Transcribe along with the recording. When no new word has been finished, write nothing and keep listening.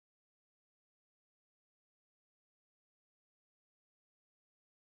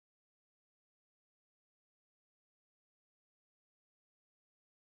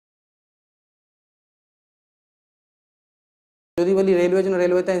যদি বলি রেলওয়ের জন্য,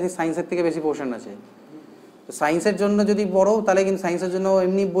 রেলওয়েতে সায়েন্সের থেকে বেশি পোর্শন আছে। তো সায়েন্সের জন্য যদি পড়ো তাহলে কিন্তু সায়েন্সের জন্য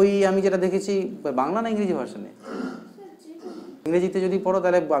এমনি বই আমি যেটা দেখেছি বাংলা না ইংরেজি ভার্সনে, ইংরেজিতে যদি পড়ো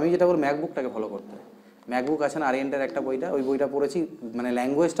তাহলে আমি যেটা বলবো ম্যাকবুকটাকে ফলো করতে। ম্যাকবুক আছে না আরিয়েন্টের একটা বইটা, ওই বইটা পড়েছি, মানে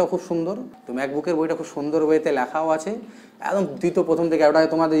ল্যাঙ্গুয়েজটাও খুব সুন্দর। তো ম্যাকবুকের বইটা খুব সুন্দর ওয়েতে লেখাও আছে, একদম দ্বিতীয় প্রথম থেকে। ওটা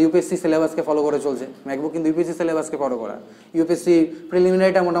তোমাদের ইউপিএসসি সিলেবাসকে ফলো করে চলছে ম্যাকবুক, কিন্তু ইউপিএসসি সিলেবাসকে ফলো করা। ইউপিএসসি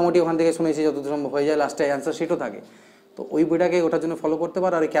প্রিলিমিনারিটা মোটামুটি ওখান থেকে শুনেছি যতদূর সম্ভব হয়ে যায়, লাস্টে অ্যান্সার শিটও থাকে। তো ওই বইটাকে ওটার জন্য ফলো করতে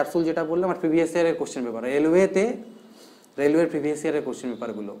পারো। আর এই ক্যাপসুল যেটা বললাম আর প্রিভিয়াস ইয়ারের কোশ্চেন পেপার, রেলওয়ের প্রিভিয়াস ইয়ারের কোশ্চেন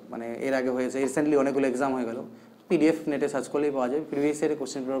পেপারগুলো মানে এর আগে হয়েছে, রিসেন্টলি অনেকগুলো এক্সাম হয়ে গেল, পিডিএফ নেটে সার্চ করলেই পাওয়া যায়। প্রিভিয়াস ইয়ারের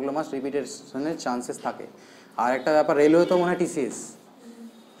কোশ্চেন পেপারগুলো মাস্ট রিপিটেশনের চান্সেস থাকে। আর একটা ব্যাপার, রেলওয়ে তো মনে হয় টিসিএস,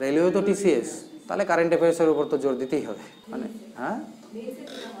 রেলওয়ে তো টিসিএস, তাহলে কারেন্ট অ্যাফেয়ার্সের উপর তো জোর দিতেই হবে। মানে হ্যাঁ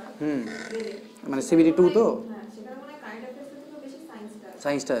মানে সিবিটি 2 তো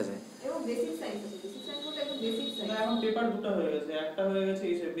সায়েন্সটা আছে। এখন পেপার দুটো হয়ে গেছে, একটা হয়ে গেছে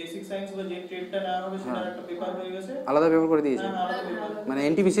বেসিক সায়েন্স বা যে ট্রেডটা না হবে সেটার একটা পেপার হয়ে গেছে, আলাদা পেপার করে দিয়েছে মানে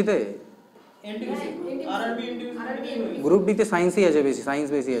এনটিপিসি তে, NTPC RRB NTPC group D তে সায়েন্সই আছে বেশি, সায়েন্স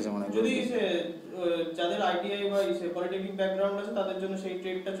বেশি আছে মনে হয়। যদি যাদের আইটিআই বা পলিটেকনিক ব্যাকগ্রাউন্ড আছে তাদের জন্য সেই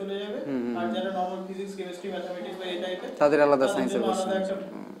ট্রেডটা চলে যাবে, আর যারা নরমাল ফিজিক্স কেমিস্ট্রি ম্যাথমেটিক্স বা এই টাইপের তাদের আলাদা সায়েন্সের কোশ্চেন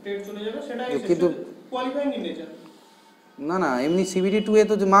ট্রেড চলে যাবে, সেটাই কিন্তু কোয়ালিফাইং ইন নেচার। না না এমনি সিবিটি 2 এ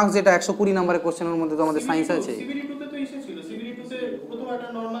তো মার্কস যেটা 120 নম্বরের কোশ্চেনের মধ্যে তো আমাদের সায়েন্স আছে। সিবিটি 2 তে তো ইসে ছিল, সিবিটি 2 তে প্রথম একটা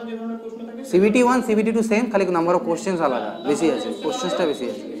নরমাল যে ধরনের প্রশ্ন থাকে, সিবিটি 1 সিবিটি 2 সেম, খালি নাম্বার অফ কোশ্চেনস আলাদা বেশি আছে, কোশ্চেনসটা বেশি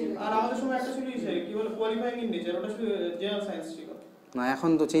আছে। আর আমাদের সময় একটা ছিল ইসে কি বলে কোয়ালিফাইং ইন নেচার, ওটা শুধু জেনারেল সায়েন্স ছিল। না এখন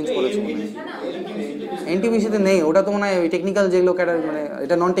তো চেঞ্জ করেছে, এনটিপিসিতে নেই ওটা, তো মনে হয় ওই টেকনিক্যাল যেগুলো মানে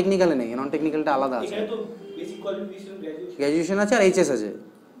এটা নন টেকনিক্যালে নেই, নন টেকনিক্যালটা আলাদা আছে। এখানে তো বেসিক কোয়ালিফিকেশন গ্র্যাজুয়েশন আছে আর এইচএস আছে,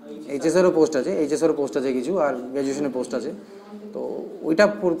 এইচএসেরও পোস্ট আছে, এইচএসেরও পোস্ট আছে কিছু, আর গ্র্যাজুয়েশনের পোস্ট আছে। তো ওইটা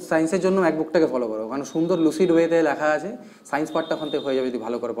সায়েন্সের জন্য ম্যাকবুকটাকে ফলো করো, কারণ সুন্দর লুসিড ওয়েতে লেখা আছে। সায়েন্স পার্টটা ওখান থেকে হয়ে যাবে যদি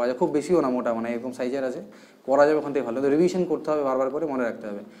ভালো করে পাওয়া যায়, খুব বেশিও না, মোটা মানে এরকম সাইজের আছে, পড়া যাবে ওখান থেকে ভালো। তো রিভিশন করতে হবে বারবার করে, মনে রাখতে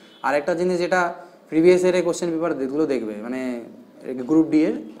হবে। আর একটা জিনিস যেটা প্রিভিয়াস ইয়ারের কোশ্চেন পেপার যেগুলো দেখবে, মানে গ্রুপ ডি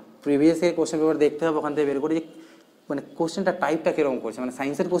এর প্রিভিয়াস ইয়ার কোশ্চেন পেপার দেখতে হবে ওখান থেকে বের করে, যে মানে কোশ্চেনটা টাইপটা কীরকম করছে। মানে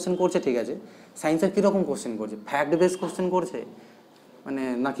সায়েন্সের কোশ্চেন করছে ঠিক আছে, সায়েন্সের কীরকম কোশ্চেন করছে, ফ্যাক্ট বেস কোশ্চেন করছে মানে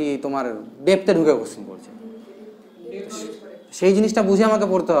নাকি তোমার ডেপথে ঢুকে কোশ্চেন করছে, সেই জিনিসটা বুঝে আমাকে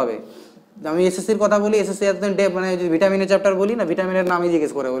পড়তে হবে। আমি এসএসসির কথা বলি, এসএসসি এতদিন মানে যদি ভিটামিনের চ্যাপ্টার বলি না, ভিটামিনের নামই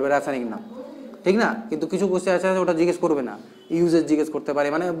জিজ্ঞেস করে বলবে, রাসায়নিক নাম, ঠিক না? কিন্তু কিছু কোশ্চেন আছে ওটা জিজ্ঞেস করবে না, ইউজেস জিজ্ঞেস করতে পারে,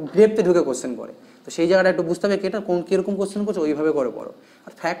 মানে ডেপথে ঢুকে কোশ্চেন করে। তো সেই জায়গাটা একটু বুঝতে হবে এটা কোন কীরকম কোশ্চেন করছে, ওইভাবে করে পড়ো।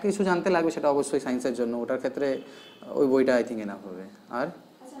 আর ফ্যাক্ট কিছু জানতে লাগবে, সেটা অবশ্যই সায়েন্সের জন্য, ওটার ক্ষেত্রে ওই বইটা আই থিঙ্ক এনাফ হবে। আর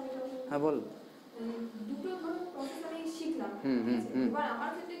হ্যাঁ বল।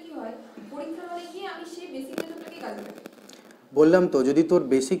 বললাম তো, যদি তোর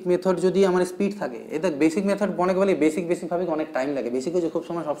বেসিক মেথড যদি আমার স্পিড থাকে, এটা বেসিক মেথড অনেক বলে বেসিকভাবে অনেক টাইম লাগে, বেসিক হচ্ছে খুব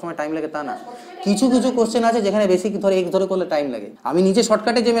সময় সবসময় টাইম লাগে তা না। কিছু কোশ্চেন আছে যেখানে বেসিক ধরে ধরে করলে টাইম লাগে। আমি নিজে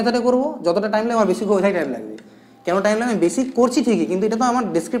শর্টকাটে যে মেথডে করবো যতটা টাইম লাগে আমার বেসিক ওইটাই টাইম লাগবে। কেন টাইম লাগে? আমি বেসিক করছি ঠিকই, কিন্তু এটা তো আমার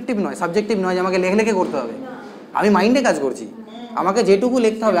ডেসক্রিপটিভ নয়, সাবজেক্টিভ নয় যে আমাকে লেখে করতে হবে। আমি মাইন্ডে কাজ করছি, আমাকে যেটুকু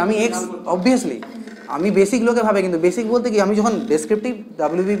লিখতে হবে আমি অবভিয়াসলি আমি বেসিক লোকে ভাবে, কিন্তু বেসিক বলতে কি, আমি যখন ডেসক্রিপটিভ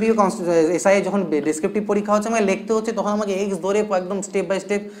WBP SI যখন ডেসক্রিপটিভ পরীক্ষা হচ্ছে আমাকে লিখতে হচ্ছে, তখন আমাকে এক্স ধরে একদম স্টেপ বাই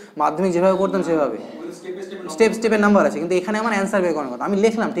স্টেপ মাধ্যমিক যেভাবে করতাম সেভাবে স্টেপের নাম্বার আছে। কিন্তু এখানে আমার অ্যান্সার বের করার কথা, আমি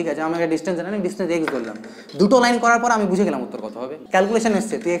লিখলাম ঠিক আছে, আমি একটা ডিস্টেন্স জানি, ডিস্টেন্স এক্স ধরলাম, দুটো লাইন করার পর আমি বুঝে গেলাম উত্তর কত হবে। ক্যালকুলেশন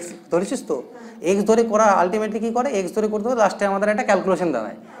এসছে, তুই এক্স ধরেছিস তো, এক্স ধরে করা আলটিমেটলি কী করে, এক্স ধরে করতে হবে, লাস্টে আমাদের একটা ক্যালকুলেশন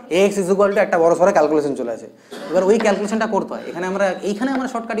দাঁড়ায়, এক্স ইকুয়াল টু একটা বড় সড়ো ক্যালকুলেশন চলে আসে। এবার ওই ক্যালকুলেশনটা করতে হয়, এইখানে আমরা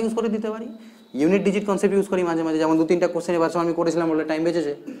শর্টকাট ইউজ করে দিতে পারি, ইউনিট ডিজিট কনসেপ্ট ইউজ করি মাঝে মাঝে। যেমন 2-3টা কোশ্চেন এবার আমি করেছিলাম বলে টাইম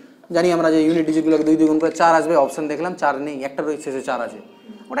বেঁচেছে, জানি আমরা যে ইউনিট ডিজিটগুলোকে 2 গুণ করে 4 আসবে, অপশন দেখলাম 4 নেই, একটা রয়েছে 4 আছে,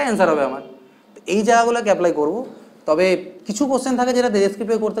 ওটাই অ্যান্সার হবে আমার। এই জায়গাগুলোকে অ্যাপ্লাই করবো। তবে কিছু কোশ্চেন থাকে যেটা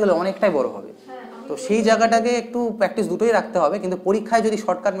ডেসক্রিপটিভ করতে গেলে অনেকটাই বড় হবে, তো সেই জায়গাটাকে একটু প্র্যাকটিস দুটোই রাখতে হবে। কিন্তু পরীক্ষায় যদি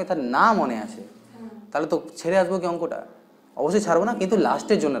শর্টকাট মেথড না মনে আসে তাহলে তো ছেড়ে আসবো কি অঙ্কটা? অবশ্যই ছাড়বো না, কিন্তু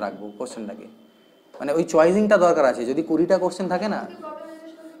লাস্টের জন্য রাখবো কোশ্চেনটাকে, মানে ওই চয়েসিংটা দরকার আছে। যদি 20টা কোশ্চেন থাকে না,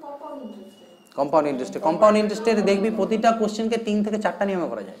 কম্পাউন্ড ইন্টারেস্টের দেখবি প্রতিটা কোশ্চেনকে 3 থেকে 4টা নিয়মে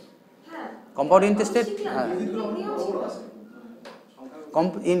করা যায়। কম্পাউন্ড ইন্টারেস্টের হ্যাঁ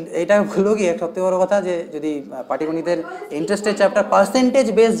এটা হলো কি সবথেকে বড় কথা, যে যদি পাটিগণিতের ইন্টারেস্টের চ্যাপ্টার পার্সেন্টেজ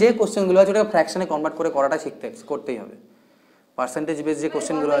বেস যে কোশ্চেনগুলো আছে ওটাকে ফ্র্যাকশনে কনভার্ট করে করাটা করতেই হবে। পার্সেন্টেজ বেস যে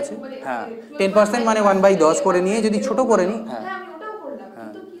কোশ্চেনগুলো আছে, হ্যাঁ 10% মানে 1/10 করে নিয়ে যদি ছোট করে নিই, হ্যাঁ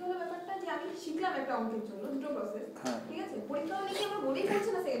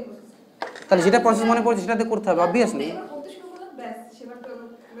তাহলে যেটা প্রসেস মনে পড়ছে সেটাতে করতে হবে অবভিয়াসলি।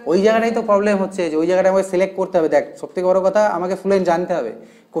 ওই জায়গাটাই তো প্রবলেম হচ্ছে, যে ওই জায়গাটা আমাকে সিলেক্ট করতে হবে। দেখ সবথেকে বড় কথা, আমাকে ফ্লুয়েন্ট জানতে হবে,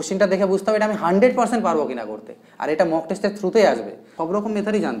 কোশ্চেনটা দেখে বুঝতে হবে এটা আমি 100% পারবো কিনা করতে, আর এটা মক টেস্টের থ্রুতেই আসবে। সব রকম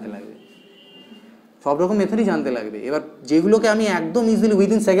মেথডই জানতে লাগবে, সব রকম মেথডই জানতে লাগবে। এবার যেগুলোকে আমি একদম ইজিলি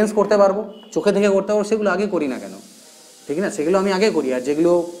উইদিন সেকেন্ডস করতে পারবো, চোখে থেকে করতে পারবো, সেগুলো আগে করি না কেন, ঠিক না? সেগুলো আমি আগে করি। আর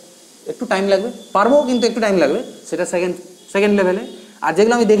যেগুলো একটু টাইম লাগবে, পারবো কিন্তু একটু টাইম লাগবে, সেটা সেকেন্ড লেভেলে। আর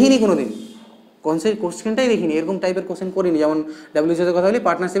যেগুলো আমি দেখিনি কোনো দিন, কোশ্চেনটাই দেখিনি, এরকম টাইপের কোশ্চেন করিনি। যেমন WBCS কথা বলি,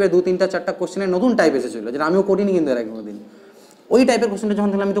 পার্টনারশিপে 2-3-4টা কোশ্চেনের নতুন টাইপ এসেছিলো, যেটা আমিও করিনি কিন্তু এর আগে কোনোদিন। ওই টাইপের কোশ্চেনটা যখন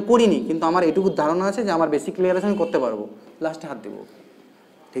তাহলে আমি তো করিনি, কিন্তু আমার এটুকু ধারণা আছে যে আমার বেসিক ক্লিয়ার আছে, আমি করতে পারবো, লাস্টে হাত দেবো,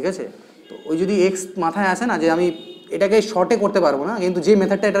 ঠিক আছে? তো ওই যদি মাথায় আসে না যে আমি এটাকে শর্টে করতে পারবো না, কিন্তু যে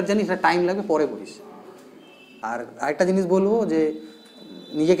মেথডটা এটার জানি সেটা টাইম লাগবে, পরে করিস। আর আরেকটা জিনিস বলবো যে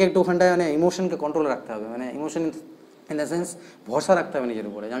নিজেকে একটু ওখানটায় মানে ইমোশনকে কন্ট্রোলে রাখতে হবে, মানে ইমোশন ইন দ্য সেন্স ভরসা রাখতে হবে নিজের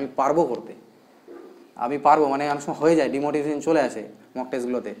উপরে যে আমি পারবো করতে, আমি পারবো। মানে অনেক সময় হয়ে যায়, ডিমোটিভেশন চলে আসে মক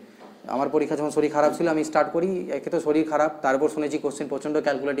টেস্টগুলোতে। আমার পরীক্ষা যখন শরীর খারাপ ছিল, আমি স্টার্ট করি, একে তো শরীর খারাপ, তারপর শুনেছি কোশ্চেন প্রচণ্ড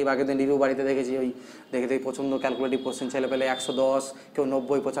ক্যালকুলেটিভ। আগের দিন রিভিউ বাড়িতে দেখেছি, ওই দেখে প্রচণ্ড ক্যালকুলেটিভ কোশ্চেন, ছেলে পেলে 110, কেউ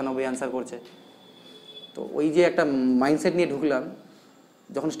 90-95 অ্যান্সার করছে। তো ওই যে একটা মাইন্ডসেট নিয়ে ঢুকলাম,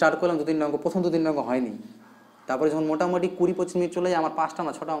 যখন স্টার্ট করলাম প্রথম 2-3 অঙ্ক হয়নি, তারপরে যখন মোটামুটি 20-25 মিনিট চলে যায়, আমার 5টা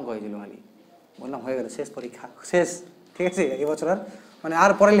না 6টা অঙ্ক হয়েছিল খালি। বললাম হয়ে গেল, শেষ পরীক্ষা শেষ, ঠিক আছে? এবছর আর মানে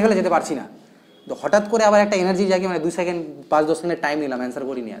আর পরের লেভেলে যেতে পারছি না। তো হঠাৎ করে আবার একটা এনার্জি জাগে, মানে 2 সেকেন্ড 5-10 সেকেন্ডের টাইম নিলাম, অ্যান্সার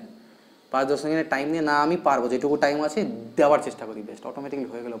করিনি। আর 5-10 সেকেন্ডের টাইম নিয়ে না আমি পারবো, যেটুকু টাইম আছে দেওয়ার চেষ্টা করি বেস্ট, অটোমেটিকলি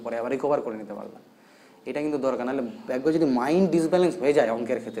হয়ে গেলো, পরে আবার রিকভার করে নিতে পারলাম। এটা কিন্তু দরকার, নাহলে একবার যদি মাইন্ড ডিসব্যালেন্স হয়ে যায়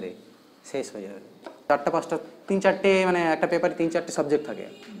অঙ্কের ক্ষেত্রে, শেষ হয়ে যাবে। 4-5টা 3-4টে মানে একটা পেপারে 3-4টে সাবজেক্ট থাকে,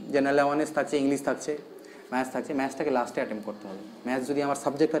 জেনারেল অ্যাওয়ারনেস থাকছে, ইংলিশ থাকছে, ম্যাথস থাকছে। ম্যাথসটাকে লাস্টে অ্যাটেম্প করতে হবে, ম্যাথস যদি আমার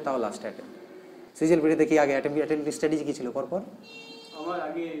সাবজেক্ট হয় তাও লাস্টে অ্যাটেম্প। সিজিএলপিতে কি আগে অ্যাটেম্প স্ট্র্যাটেজি কি ছিল পরপর? আমার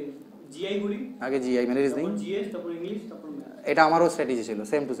আগে জিআই করি, আগে জিআই মানে রিজনিং, জিএস, তারপর ইংলিশ, তারপর ম্যাথ। এটা আমারও স্ট্র্যাটেজি ছিল,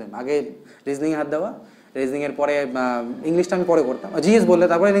 সেম টু সেম। আগে রিজনিং হাত দেওয়া, রিজনিংয়ের পরে ইংলিশটা আমি পরে করতাম, জিএস বললে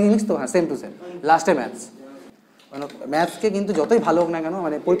তারপরে ইংলিশ, তো হ্যাঁ সেম টু সেম, লাস্টে ম্যাথস। মানে ম্যাথসকে কিন্তু যতই ভালো হোক না কেন,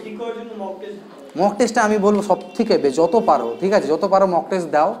 মানে মক টেস্টটা আমি বলবো সব থেকে যত পারো, ঠিক আছে, যত পারো মক টেস্ট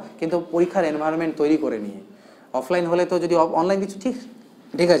দাও, কিন্তু পরীক্ষার এনভায়রনমেন্ট তৈরি করে নিয়ে। অফলাইন হলে তো যদি অনলাইন কিছু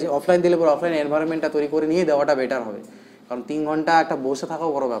ঠিক আছে, অফলাইন দিলে পরে অফলাইন এনভায়রনমেন্টটা তৈরি করে নিয়ে দেওয়াটা বেটার হবে। কারণ 3 ঘন্টা একটা বসে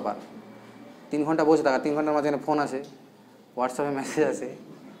থাকাও বড় ব্যাপার। 3 ঘন্টা বসে থাকা, 3 ঘন্টার মাঝখানে ফোন আসে, হোয়াটসঅ্যাপে মেসেজ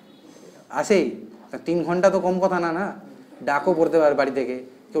আসেই। 3 ঘন্টা তো কম কথা না, না ডাকও পড়তে পারে বাড়ি থেকে,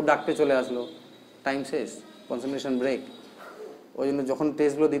 কেউ ডাকতে চলে আসলো, টাইম শেষ, কনসেন্ট্রেশন ব্রেক। ওই জন্য যখন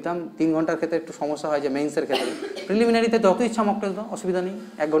টেস্টগুলো দিতাম 3 ঘন্টার ক্ষেত্রে একটু সমস্যা হয়, যে মেইনসের ক্ষেত্রে। প্রিলিমিনারিতে যত ইচ্ছা মক টেস্ট দাও, অসুবিধা নেই,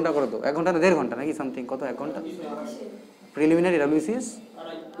 1 ঘন্টা করে দাও, 1 ঘন্টা না 1.5 ঘন্টা নাকি সামথিং, কত 1 ঘন্টা প্রিলিমিনারি WBCS?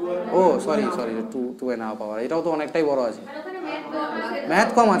 ও সরি 2.5 আওয়ার, এটাও তো অনেকটাই বড় আছে। ম্যাথ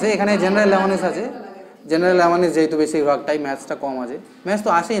কম আছে এখানে, জেনারেল অ্যাওয়ারনেস আছে, জেনারেল অ্যাওয়ারনেস যেহেতু বেশিরভাগটাই ম্যাথসটা কম আছে। ম্যাথস তো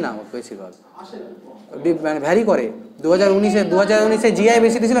আসেই না বেশিরভাগ, মানে ভ্যারি করে। 2019-এ জিআই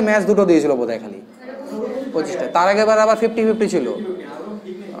বেশি দিয়েছিল, ম্যাথস 2টো দিয়েছিল বোধহয় খালি 25টা, তার আগেবার আবার 50-50 ছিল।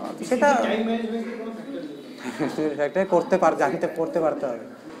 সেটা জানতে পড়তে পারতে হবে।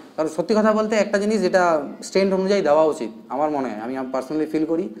 কারণ সত্যি কথা বলতে একটা জিনিস, যেটা স্ট্রেন্থ অনুযায়ী দেওয়া উচিত আমার মনে হয়, আমি পার্সোনালি ফিল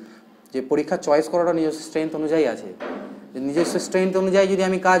করি যে পরীক্ষা চয়েস করাটা নিজস্ব স্ট্রেন্থ অনুযায়ী আছে। নিজস্ব স্ট্রেন্থ অনুযায়ী যদি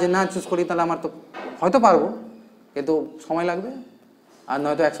আমি কাজ না চুজ করি, তাহলে আমার তো হয়তো পারবো, কিন্তু সময় লাগবে, আর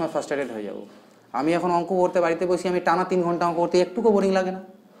নয়তো একসময় ফ্রাস্ট্রেটেড হয়ে যাবো। আমি এখন অঙ্ক করতে বাড়িতে বসি, আমি টানা 3 ঘন্টা অঙ্ক করতে একটুকু বোরিং লাগে না,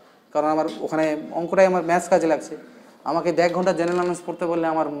 কারণ আমার ওখানে অঙ্কটাই আমার ম্যাথস কাজে লাগছে। আমাকে 1 ঘন্টা জেনারেল নলেজ পড়তে বললে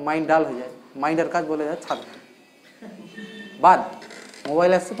আমার মাইন্ড ডাল হয়ে যায়, মাইন্ডের কাজ বলে যায় ছাড় বাদ।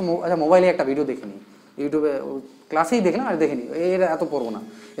 মোবাইল আসছে তো, আচ্ছা মোবাইলে একটা ভিডিও দেখিনি, ইউটিউবে ক্লাসেই দেখলাম, আর দেখিনি, এর এত পড়বো না।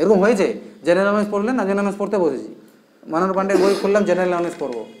 এরকম হয়েছে, জেনারেল নলেজ পড়লেন না, জেনারেল নলেজ পড়তে বসেছি, মানব পান্ডের বই খুললাম, জেনারেল নলেজ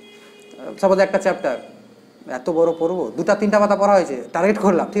পড়বো, সাপোজ একটা চ্যাপ্টার এত বড় পড়বো, 2-3টা পাতা পড়া হয়েছে, টার্গেট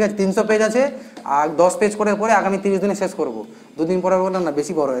করলাম, ঠিক আছে 300 পেজ আছে, আর 10 পেজ করে পরে আগামী 30 দিনে শেষ করবো। 2 দিন পরে বললাম না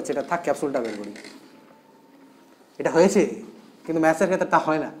বেশি বড় হয়েছে, এটা থাক, ক্যাপসুলটা বের করি। এটা হয়েছে, কিন্তু ম্যাথসের ক্ষেত্রে তা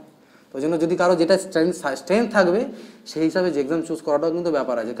হয় না। ওই জন্য যদি কারো যেটা স্ট্রেংথ থাকবে, সেই হিসাবে যে এক্সাম চুজ করাটাও কিন্তু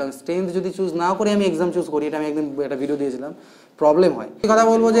ব্যাপার আছে। কারণ স্ট্রেংথ যদি চুজ না করে আমি এক্সাম চুজ করি, এটা আমি একদিন একটা ভিডিও দিয়েছিলাম, প্রবলেম হয়।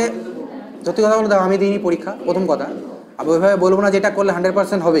 সত্যি কথা বলবো, আমি দিইনি পরীক্ষা, প্রথম কথা। আমি ওইভাবে বলবো না যে এটা করলে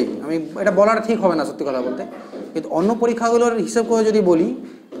 100% হবেই, আমি এটা বলাটা ঠিক হবে না সত্যি কথা বলতে। কিন্তু অন্য পরীক্ষাগুলোর হিসেব করে যদি বলি,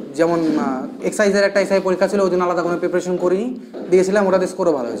 যেমন এক্সাইজের একটা এসআই পরীক্ষা ছিল, ওই জন্য আলাদা কোনো প্রিপারেশন করিনি, দিয়েছিলাম, ওটাতে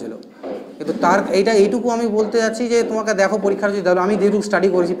স্কোরও ভালো হয়েছিল। কিন্তু এইটুকু আমি বলতে যাচ্ছি যে তোমাকে দেখো পরীক্ষার যদি দাও, আমি যেটুকু স্টাডি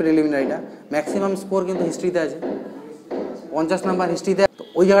করেছি প্রিলিমিনারিটা, ম্যাক্সিমাম স্কোর কিন্তু হিস্ট্রিতে আছে, 50 নাম্বার হিস্ট্রিতে। তো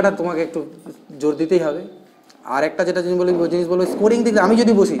ওই জায়গাটা তোমাকে একটু জোর দিতেই হবে। আর একটা যেটা জিনিস বলবো স্কোরিং দিকে, আমি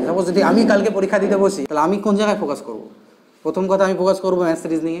যদি বসি, সাপোজ যদি আমি কালকে পরীক্ষা দিতে বসি, তাহলে আমি কোন জায়গায় ফোকাস করবো? প্রথম কথা আমি ফোকাস করবো ম্যাথস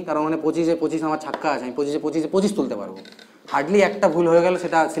রিজনিংয়ে, কারণ মানে 25-এ 25 আমার ছাক্কা আছে, আমি 25-এ 25 তুলতে পারবো। হার্ডলি একটা ভুল হয়ে গেল,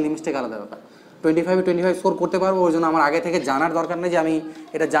 সেটা সিলি মিস্টেক, আলাদা ব্যাপার। 25 স্কোর করতে পারবো, ওর জন্য আমার আগে থেকে জানার দরকার নেই যে আমি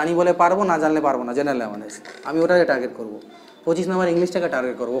এটা জানি বলে পারবো, না জানলে পারবো না। জেনারেল অ্যাওয়ারনেস আমি ওটাকে টার্গেট করবো। 25 নম্বর ইংলিশটাকে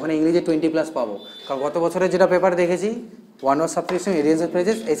টার্গেট করবো, ওখানে ইংলিশে 20+ পাবো। কারণ গত বছরে যেটা পেপার দেখেছি, 1 word subscription, areas of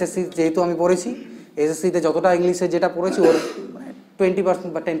phrases, SSC যেহেতু আমি পড়েছি, এসএসসিতে যতটা ইংলিশে যেটা পড়েছি ওর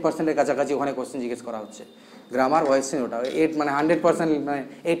 20% বা 10%-এর কাছাকাছি ওখানে কোশ্চেন জিজ্ঞেস করা হচ্ছে। গ্রামার, ভয়েস চেঞ্জ, ওটা 8 মানে 100%, মানে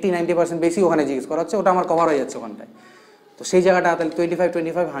 80-90% বেশি ওখানে জিজ্ঞেস করা হচ্ছে, ওটা আমার কভার হয়ে যাচ্ছে ওখানটায়। তো সেই জায়গাটা তাহলে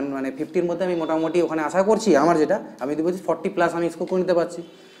 25 মানে 50-র মধ্যে আমি মোটামুটি ওখানে আশা করছি। আমার যেটা আমি যদি বলছি 40+ আমি স্কোর করে নিতে পারছি।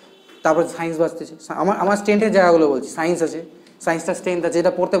 তারপর সায়েন্স বাঁচতেছে, আমার স্ট্রেন্থের জায়গাগুলো বলছি, সায়েন্স আছে, সায়েন্সটা স্ট্রেন্থ আছে,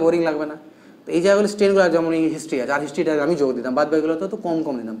 যেটা পড়তে বোরিং লাগবে না। তো এই জায়গাগুলো স্ট্রেন্থগুলো, যেমন হিস্ট্রি আছে, আর হিস্ট্রিটা আমি যোগ দিতাম, বাদ বাকিগুলোতে তো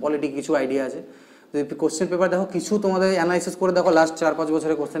কম দিতাম। পলিটিক্স কিছু আইডিয়া আছে, যদি কোশ্চেন পেপার দেখো, কিছু তোমাদের অ্যানালাইসিস করে দেখো, লাস্ট 4-5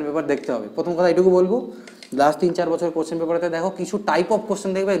 বছরের কোশ্চেন পেপার দেখতে হবে। প্রথম কথা এটুকু বলবো, লাস্ট 3-4 বছরের কোশ্চেন পেপারেতে দেখো কিছু টাইপ অফ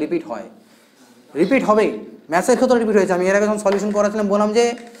কোশ্চেন দেখবে রিপিট হয়, রিপিট হবেই। ম্যাথসের ক্ষেত্রে রিপিট হয়েছে। আমি এর আগে যখন সলিউশন করাছিলাম বললাম যে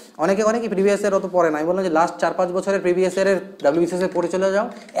অনেকে প্রিভিয়াস ইয়ার অত পড়ে না, আমি বললাম যে লাস্ট 4-5 বছরের প্রিভিয়াস ইয়ারের WBCS পড়ে চলে যাও,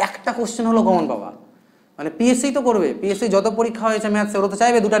 একটা কোশ্চেন হলো কমন পাবা। মানে পিএসসি তো করবে, পিএসসি যত পরীক্ষা হয়েছে ম্যাথসে, ওরা তো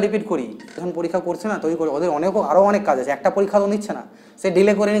চাইবে 2টা রিপিট করি। যখন পরীক্ষা করছে না তৈরি করে, ওদের আরও অনেক কাজ আছে, একটা পরীক্ষা তো নিচ্ছে না, সে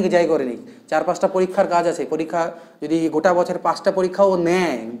ডিলে করে নিক, যাই করে নিক, 4-5টা পরীক্ষার কাজ আছে। পরীক্ষা যদি গোটা বছর 5টা পরীক্ষাও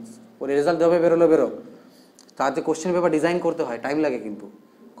নেয়, ওর রেজাল্ট দেবে, বেরো, তার যে কোশ্চেন পেপার ডিজাইন করতে হয়, টাইম লাগে কিন্তু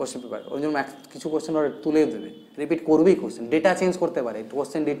কোশ্চেন পেপার, ওই জন্য কিছু কোশ্চেন ওরা তুলে দেবে, রিপিট করবেই কোশ্চেন, ডেটা চেঞ্জ করতে পারে,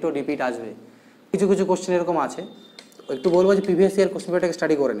 কোশ্চেন ডেটও রিপিট আসবে। কিছু কোশ্চেন এরকম আছে, একটু বলবো যে প্রিভিয়াস ইয়ার কোশ্চেন পেপারটাকে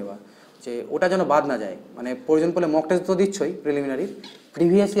স্টাডি করে নেবা, যে ওটা যেন বাদ না যায়। মানে প্রয়োজন পড়লে মক টেস্ট তো দিচ্ছই প্রিলিমিনারি,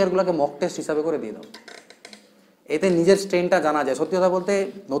 প্রিভিয়াস ইয়ারগুলোকে মক টেস্ট হিসাবে করে দিয়ে দাও, এতে নিজের স্ট্রেনটা জানা যায়। সত্যি কথা বলতে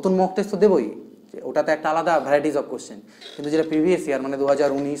নতুন মক টেস্ট তো দেবোই, ওটাতে একটা আলাদা ভ্যারাইটিস অফ কোশ্চেন, কিন্তু যেটা প্রিভিয়াস ইয়ার মানে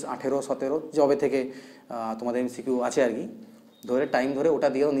 2019, 18, 17 জবে থেকে তোমাদের MCQ আছে আর কি, ধরে টাইম ধরে ওটা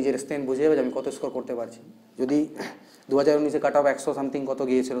দিয়েও নিজের স্ট্রেন বুঝে যাবে যে আমি কত স্কোর করতে পারছি। যদি 2019-এ কাট অফ 100 সামথিং কত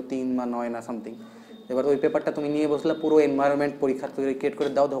গিয়েছিল, 3 বা 9 না সামথিং, এবার ওই পেপারটা তুমি নিয়ে বসলে পুরো এনভায়রনমেন্ট পরীক্ষার তৈরি ক্রিয়েট করে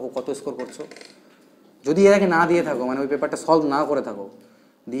দাও, দেখো কত স্কোর করছো। যদি এর আগে না দিয়ে থাকো, মানে ওই পেপারটা সলভ না করে থাকো,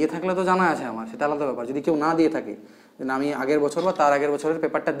 দিয়ে থাকলে তো জানা আছে আমার, সেটা আলাদা ব্যাপার। যদি কেউ না দিয়ে থাকে, আমি আগের বছর বা তার আগের বছরের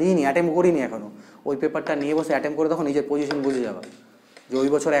পেপারটা দিইনি, অ্যাটেম্প করিনি এখনো, ওই পেপারটা নিয়ে বসে অ্যাটেম্প করে দেখো, নিজের পজিশন বুঝে যাবে যে ওই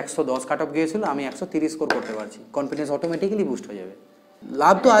বছর 110 কাট অফ গিয়েছিল, আমি 130 স্কোর করতে পারছি, কনফিডেন্স অটোমেটিক্যালি বুস্ট হয়ে যাবে।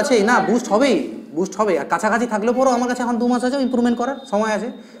 লাভ তো আছেই না, বুস্ট হবে। আর কাছাকাছি থাকলেও পরও আমার কাছে এখন 2 মাস আছে ইমপ্রুভমেন্ট করার সময় আছে,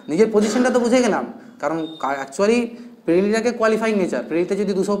 নিজের পজিশনটা তো বুঝে গেলাম। কারণ অ্যাকচুয়ালি প্রিলিটাকে কোয়ালিফাইং নেচার, প্রিলিতে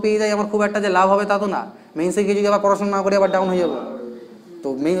যদি 200 পেয়ে যায় আমার খুব একটা যে লাভ হবে তা তো না, মেইনসে গিয়ে যদি আবার পড়াশোনা না করে আবার ডাউন হয়ে যাবো। তো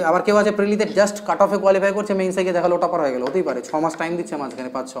আবার কেউ আছে প্রিলিতে জাস্ট কাট অফে কোয়ালিফাই করছে, মেইনসে গিয়ে দেখালো ওটা পার হয়ে গেল, হতেই পারে। 6 মাস টাইম দিচ্ছে মাঝখানে,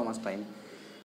 5-6 মাস টাইম,